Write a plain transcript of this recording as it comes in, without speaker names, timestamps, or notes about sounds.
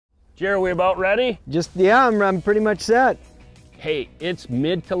Jerry, we about ready? Yeah, I'm pretty much set. Hey, it's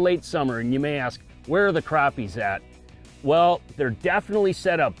mid to late summer, and you may ask, where are the crappies at? Well, they're definitely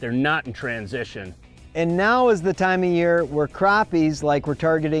set up. They're not in transition. And now is the time of year where crappies, like we're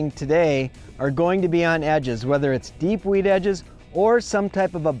targeting today, are going to be on edges, whether it's deep weed edges or some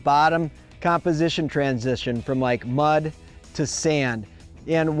type of a bottom composition transition from like mud to sand.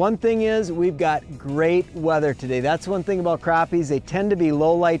 And one thing is, we've got great weather today. That's one thing about crappies. They tend to be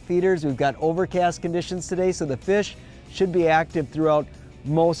low light feeders. We've got overcast conditions today, so the fish should be active throughout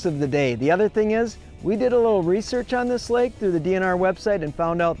most of the day. The other thing is, we did a little research on this lake through the DNR website and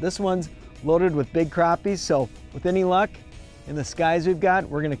found out this one's loaded with big crappies. So with any luck in the skies we've got,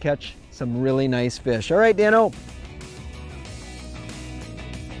 we're gonna catch some really nice fish. All right, Dano.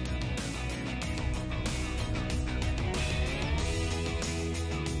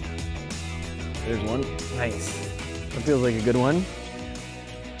 There's one. Nice. That feels like a good one.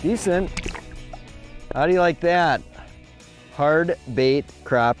 Decent. How do you like that? Hard bait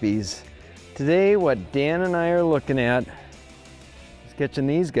crappies. Today, what Dan and I are looking at is catching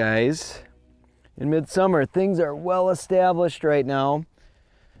these guys in midsummer. Things are well established right now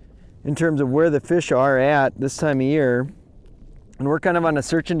in terms of where the fish are at this time of year. And we're kind of on a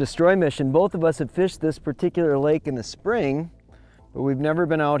search and destroy mission. Both of us have fished this particular lake in the spring, but we've never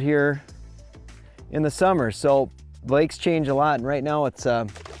been out here in the summer. So lakes change a lot, and right now it's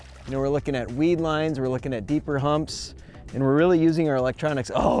we're looking at weed lines, we're looking at deeper humps, and we're really using our electronics.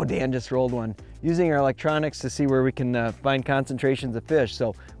 Oh, Dan just rolled one. Using our electronics to see where we can find concentrations of fish.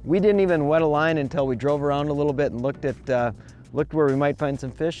 So we didn't even wet a line until we drove around a little bit and looked where we might find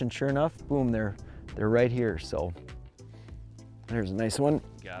some fish, and sure enough, boom, they're right here. So there's a nice one.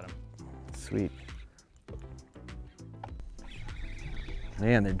 Got him. Sweet.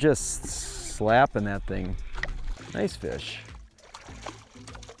 Man, they're just slapping that thing. Nice fish.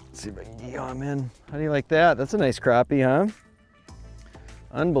 Let's see if I can get him in. How do you like that? That's a nice crappie, huh?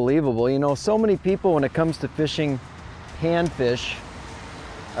 Unbelievable. You know, so many people when it comes to fishing panfish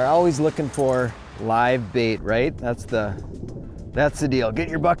are always looking for live bait, right? That's the deal. Get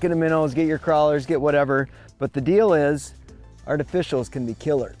your bucket of minnows, get your crawlers, get whatever. But the deal is, artificials can be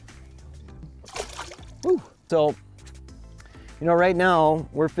killer. Woo. So, you know, right now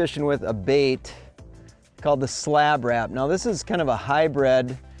we're fishing with a bait called the slab wrap. Now this is kind of a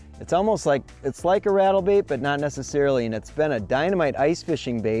hybrid. It's almost like, it's like a rattle bait, but not necessarily. And it's been a dynamite ice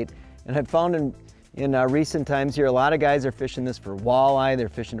fishing bait. And I've found in recent times here, a lot of guys are fishing this for walleye, they're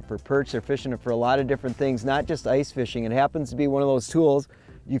fishing it for perch, they're fishing it for a lot of different things, not just ice fishing. It happens to be one of those tools.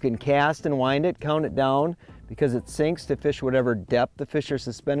 You can cast and wind it, count it down, because it sinks to fish whatever depth the fish are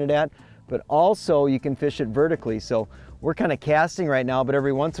suspended at. But also you can fish it vertically. So we're kind of casting right now, but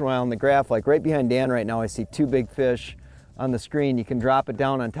every once in a while on the graph, like right behind Dan right now, I see two big fish on the screen. You can drop it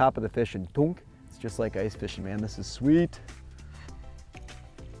down on top of the fish and dunk. It's just like ice fishing, man. This is sweet.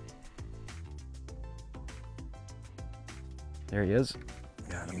 There he is.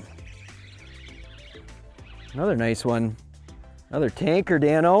 Got him. Another nice one. Another tanker,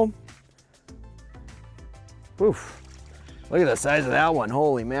 Dano. Oof. Look at the size of that one.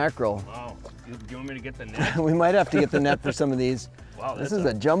 Holy mackerel. Wow. Do you want me to get the net? We might have to get the net for some of these. Wow, this is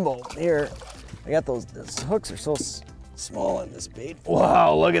a jumbo. Here, I got those hooks are so small on this bait.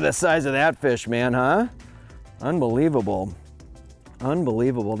 Wow, look at the size of that fish, man, huh? Unbelievable.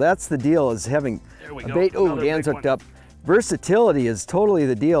 Unbelievable. That's the deal, is having a bait. Oh, Dan's hooked up. Versatility is totally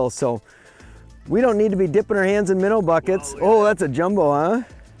the deal. So we don't need to be dipping our hands in minnow buckets. Oh, that's a jumbo, huh?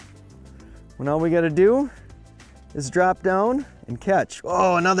 When all we got to do is drop down and catch.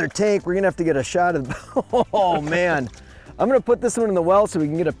 Oh, another tank. We're gonna have to get a shot of, oh man. I'm gonna put this one in the well so we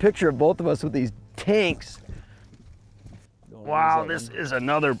can get a picture of both of us with these tanks. Wow, this is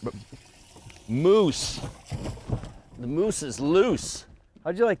another moose. The moose is loose.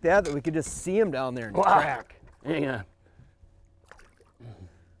 How'd you like that we could just see him down there and crack? Hang on.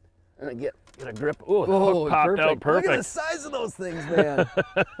 And get a grip. Oh, the hook popped out perfect. Look at the size of those things, man.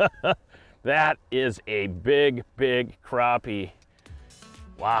 That is a big, big crappie.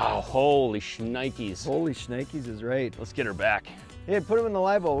 Wow, holy shnikes. Holy shnikes is right. Let's get her back. Hey, put him in the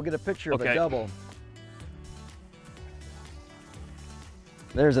live well. We'll get a picture of a double.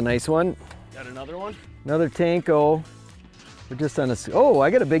 There's a nice one. Got another one? Another tanko. We're just on a, oh, I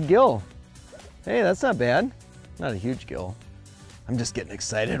got a big gill. Hey, that's not bad. Not a huge gill. I'm just getting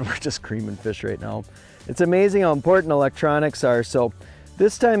excited. We're just creaming fish right now. It's amazing how important electronics are. So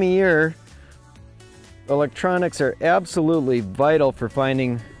this time of year, electronics are absolutely vital for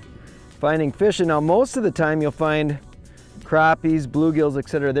finding fish. And now most of the time you'll find crappies, bluegills,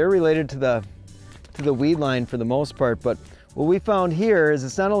 etc. They're related to the weed line for the most part. But What we found here is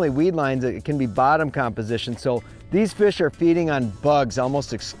it's not only weed lines, it can be bottom composition. So these fish are feeding on bugs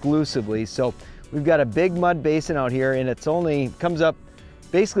almost exclusively. So we've got a big mud basin out here, and it's only comes up,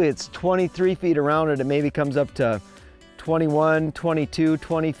 basically it's 23 feet around it. It maybe comes up to 21, 22,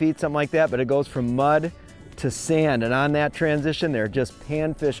 20 feet, something like that, but it goes from mud to sand, and on that transition there are just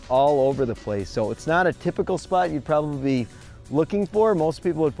panfish all over the place. So it's not a typical spot you'd probably be looking for. Most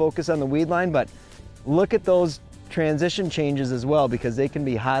people would focus on the weed line, but look at those transition changes as well, because they can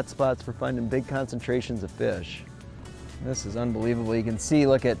be hot spots for finding big concentrations of fish. This is unbelievable. You can see,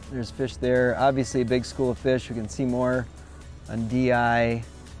 look at, there's fish there. Obviously a big school of fish. We can see more on DI.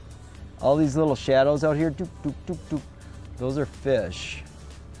 All these little shadows out here, doop, doop, doop, doop. Those are fish.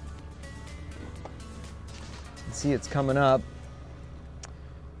 You can see it's coming up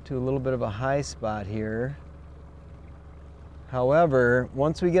to a little bit of a high spot here. However,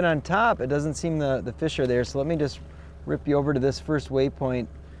 once we get on top, it doesn't seem the fish are there. So let me just rip you over to this first waypoint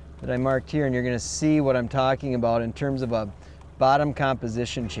that I marked here, and you're gonna see what I'm talking about in terms of a bottom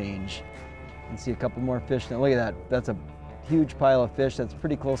composition change. You can see a couple more fish now. Look at that. That's a huge pile of fish. That's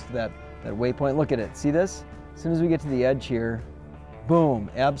pretty close to that waypoint. Look at it. See this? As soon as we get to the edge here, boom,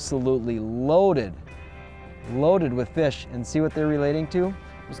 absolutely loaded with fish. And see what they're relating to? I'm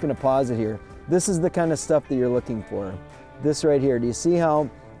just gonna pause it here. This is the kind of stuff that you're looking for. This right here, do you see how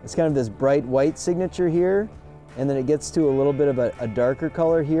it's kind of this bright white signature here, and then it gets to a little bit of a darker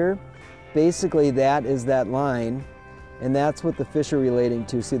color here? Basically that is that line, and that's what the fish are relating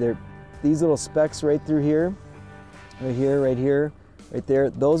to. See, these little specks right through here, right here, right here, right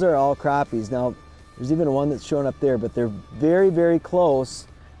there, those are all crappies. Now, there's even one that's showing up there, but they're very, very close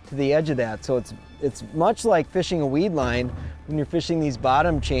to the edge of that. So it's much like fishing a weed line. When you're fishing these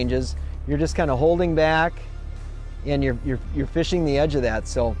bottom changes, you're just kind of holding back, and you're fishing the edge of that.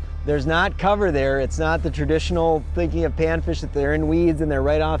 So there's not cover there. It's not the traditional thinking of panfish that they're in weeds and they're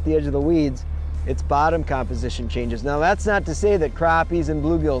right off the edge of the weeds. It's bottom composition changes. Now that's not to say that crappies and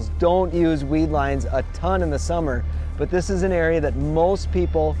bluegills don't use weed lines a ton in the summer, but this is an area that most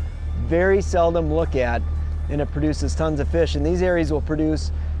people very seldom look at, and it produces tons of fish. And these areas will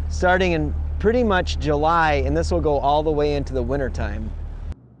produce starting in pretty much July, and this will go all the way into the winter time.